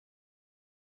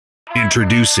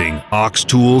Introducing Ox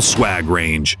Tools Swag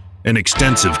Range, an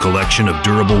extensive collection of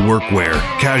durable workwear,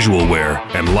 casual wear,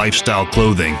 and lifestyle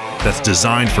clothing that's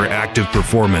designed for active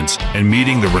performance and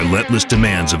meeting the relentless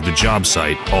demands of the job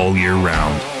site all year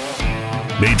round.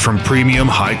 Made from premium,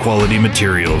 high-quality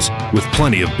materials with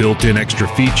plenty of built-in extra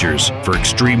features for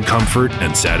extreme comfort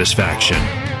and satisfaction.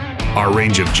 Our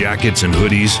range of jackets and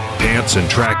hoodies, pants and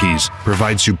trackies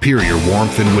provide superior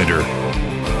warmth in winter.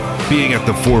 Being at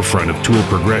the forefront of tool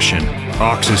progression,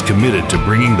 Ox is committed to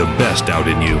bringing the best out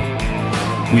in you.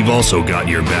 We've also got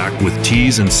your back with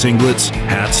tees and singlets,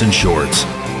 hats and shorts.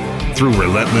 Through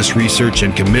relentless research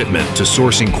and commitment to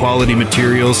sourcing quality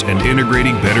materials and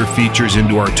integrating better features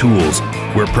into our tools,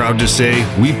 we're proud to say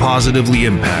we positively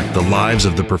impact the lives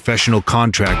of the professional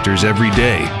contractors every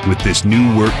day with this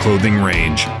new work clothing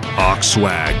range, Ox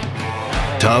Swag.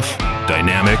 Tough,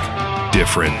 dynamic,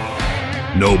 different.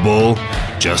 No bull,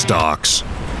 just Ox.